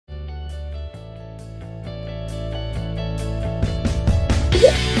All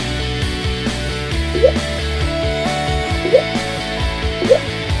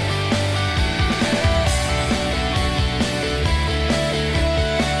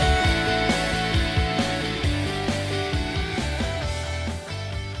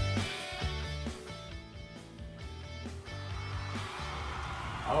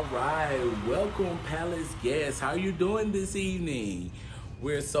right, welcome Palace guests. How you doing this evening?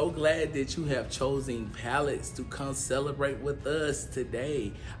 We're so glad that you have chosen Palace to come celebrate with us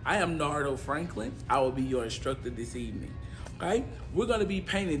today. I am Nardo Franklin. I will be your instructor this evening. Okay, we're going to be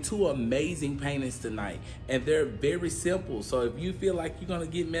painting two amazing paintings tonight, and they're very simple. So if you feel like you're going to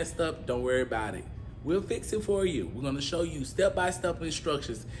get messed up, don't worry about it. We'll fix it for you. We're going to show you step-by-step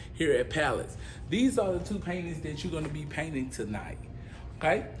instructions here at Palace. These are the two paintings that you're going to be painting tonight.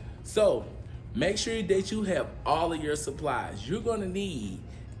 Okay, so make sure that you have all of your supplies. You're gonna need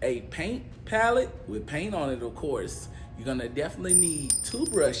a paint palette with paint on it, of course. You're gonna definitely need 2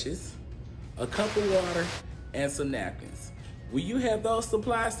 brushes, a cup of water, and some napkins. When you have those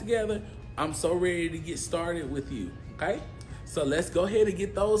supplies together, I'm so ready to get started with you, okay? So let's go ahead and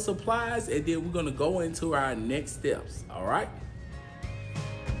get those supplies, and then we're gonna go into our next steps, all right?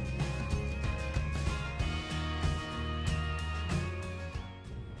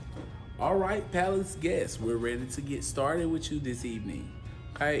 All right, Palace guests, we're ready to get started with you this evening.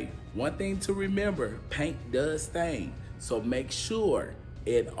 Okay, one thing to remember, paint does stain. So make sure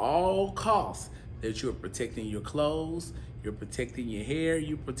at all costs that you're protecting your clothes, you're protecting your hair,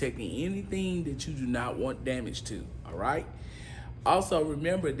 you're protecting anything that you do not want damage to, all right? Also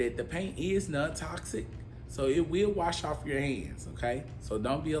remember that the paint is non-toxic, so it will wash off your hands, okay? So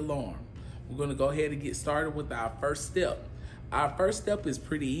don't be alarmed. We're gonna go ahead and get started with our first step. Our first step is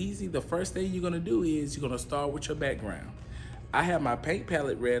pretty easy. The first thing you're gonna do is you're gonna start with your background. I have my paint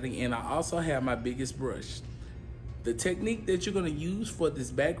palette ready, and I also have my biggest brush. The technique that you're gonna use for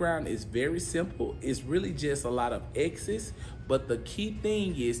this background is very simple. It's really just a lot of X's, but the key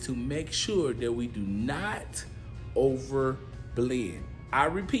thing is to make sure that we do not over blend. I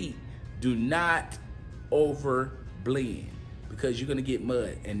repeat, do not over blend, because you're gonna get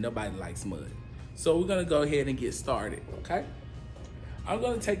mud, and nobody likes mud. So we're gonna go ahead and get started, okay? I'm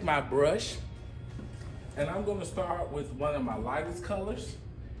gonna take my brush, and I'm gonna start with one of my lightest colors.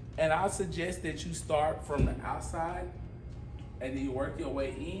 And I suggest that you start from the outside and then you work your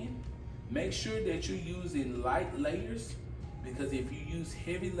way in. Make sure that you're using light layers, because if you use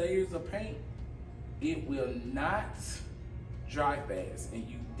heavy layers of paint, it will not dry fast, and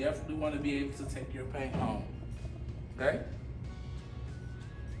you definitely wanna be able to take your paint home, okay?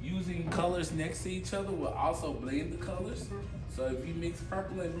 Using colors next to each other will also blend the colors. So if you mix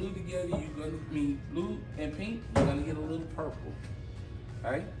purple and blue together, you're gonna blue and pink, you're gonna get a little purple,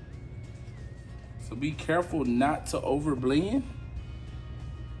 okay? So be careful not to over blend.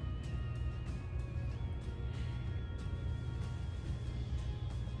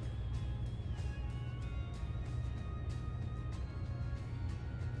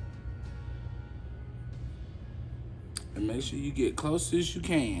 And make sure you get close as you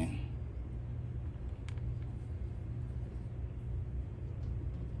can.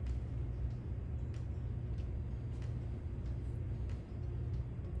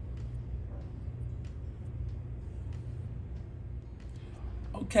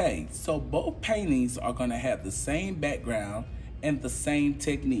 Okay, so both paintings are gonna have the same background and the same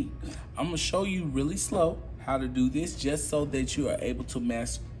technique. I'm gonna show you really slow how to do this, just so that you are able to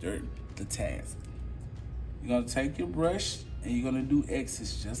master the task. You're gonna take your brush and you're gonna do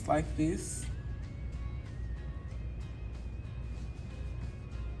X's just like this.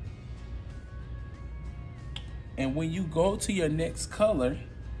 And when you go to your next color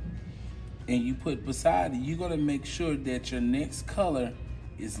and you put beside it, you're gonna make sure that your next color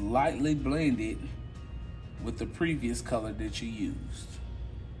is lightly blended with the previous color that you used.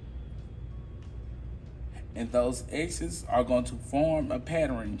 And those X's are going to form a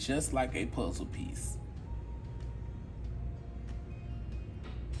pattern just like a puzzle piece.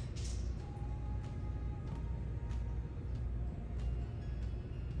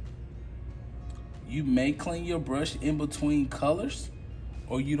 You may clean your brush in between colors,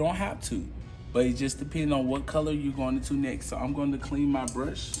 or you don't have to, but it just depends on what color you're going into next. So I'm going to clean my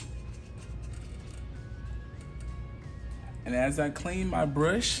brush. And as I clean my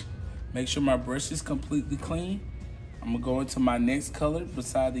brush, make sure my brush is completely clean. I'm gonna go into my next color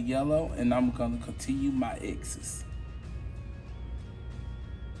beside the yellow, and I'm gonna continue my X's.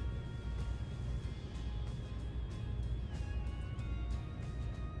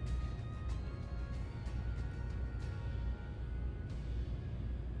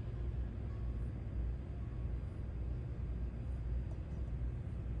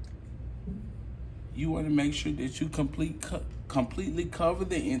 you want to make sure that you completely cover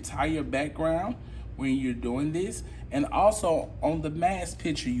the entire background when you're doing this. And also on the mask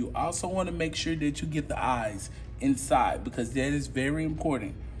picture, you also want to make sure that you get the eyes inside, because that is very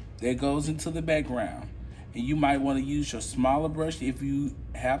important. That goes into the background. And you might want to use your smaller brush if you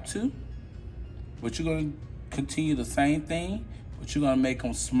have to, but you're going to continue the same thing, but you're going to make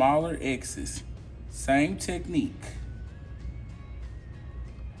them smaller X's. Same technique.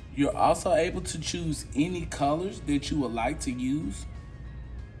 You're also able to choose any colors that you would like to use.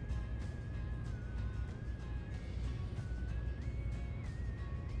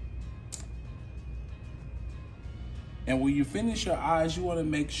 And when you finish your eyes, you want to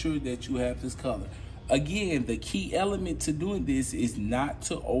make sure that you have this color. Again, the key element to doing this is not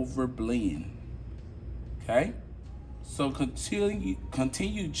to over blend. Okay? So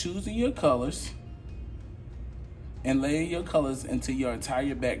continue choosing your colors and laying your colors until your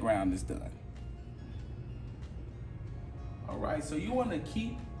entire background is done. All right, so you want to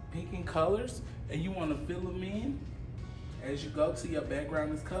keep picking colors and you want to fill them in as you go till your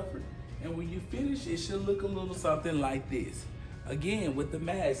background is covered. And when you finish, it should look a little something like this. Again, with the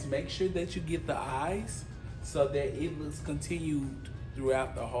mask, make sure that you get the eyes so that it looks continued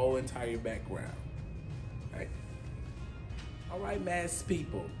throughout the whole entire background. Okay. All right, mask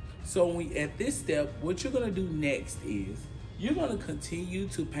people. So at this step, what you're gonna do next is you're gonna continue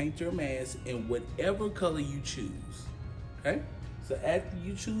to paint your mask in whatever color you choose. Okay. So after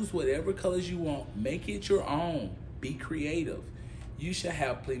you choose whatever colors you want, make it your own. Be creative. You should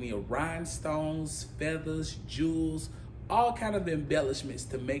have plenty of rhinestones, feathers, jewels, all kind of embellishments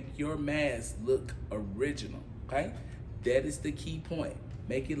to make your mask look original, okay? That is the key point.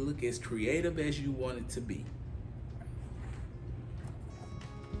 Make it look as creative as you want it to be.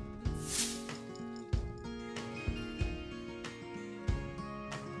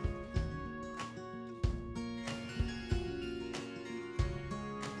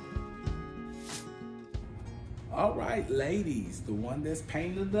 All right, ladies, the one that's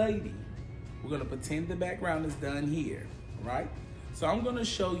painted lady, we're gonna pretend the background is done here, all right? So I'm gonna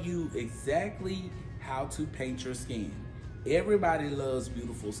show you exactly how to paint your skin. Everybody loves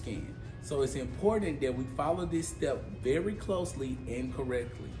beautiful skin. So it's important that we follow this step very closely and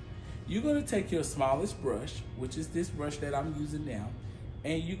correctly. You're gonna take your smallest brush, which is this brush that I'm using now,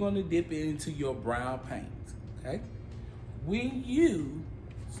 and you're gonna dip it into your brown paint, okay? When you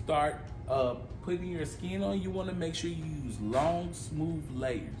start putting your skin on, you want to make sure you use long, smooth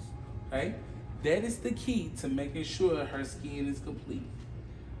layers, okay? That is the key to making sure her skin is complete.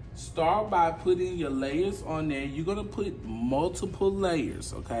 Start by putting your layers on there. You're going to put multiple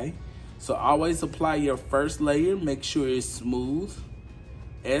layers, okay? So always apply your first layer. Make sure it's smooth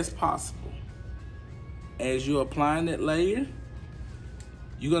as possible. As you're applying that layer,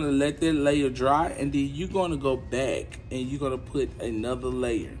 you're going to let that layer dry, and then you're going to go back and you're going to put another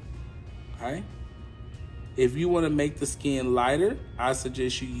layer. Okay. If you want to make the skin lighter, I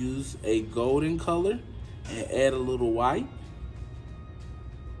suggest you use a golden color and add a little white.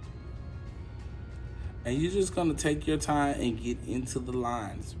 And you're just going to take your time and get into the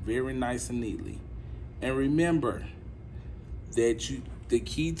lines very nice and neatly. And remember that the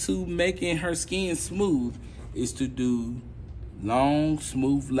key to making her skin smooth is to do long,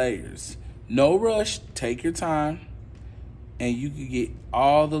 smooth layers. No rush, take your time. And you can get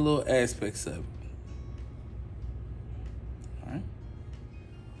all the little aspects of it.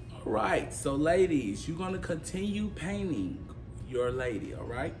 All right, so ladies, you're gonna continue painting your lady, all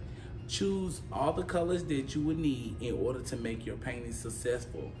right? Choose all the colors that you would need in order to make your painting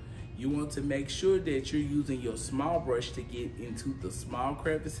successful. You want to make sure that you're using your small brush to get into the small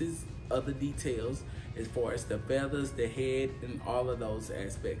crevices of the details as far as the feathers, the head, and all of those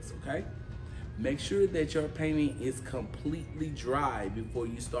aspects, okay? Make sure that your painting is completely dry before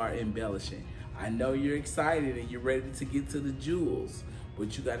you start embellishing. I know you're excited and you're ready to get to the jewels,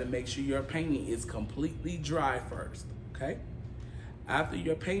 but you gotta make sure your painting is completely dry first, okay? After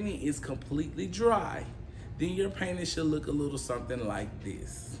your painting is completely dry, then your painting should look a little something like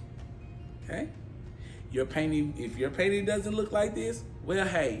this, okay? If your painting doesn't look like this, well,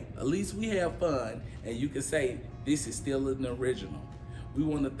 hey, at least we have fun and you can say this is still an original. We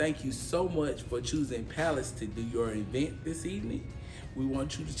want to thank you so much for choosing Palace to do your event this evening. We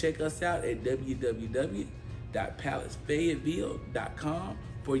want you to check us out at www.palacefayetteville.com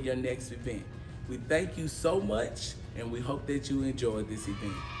for your next event. We thank you so much, and we hope that you enjoyed this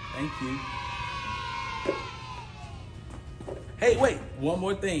event. Thank you. Hey, wait, one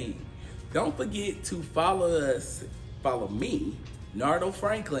more thing. Don't forget to follow me, Nardo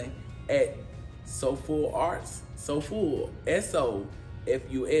Franklin, at Soulful Arts, Soulful, SOFUL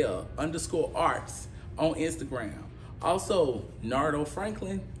 _arts on Instagram. Also, Nardo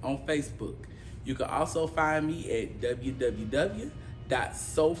Franklin on Facebook. You can also find me at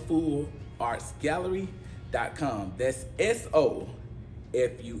www.soulfulartsgallery.com. That's SOFUL.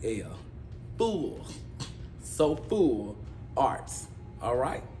 Full. Soulful Arts. All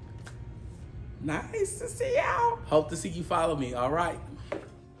right? Nice to see y'all. Hope to see you follow me. All right?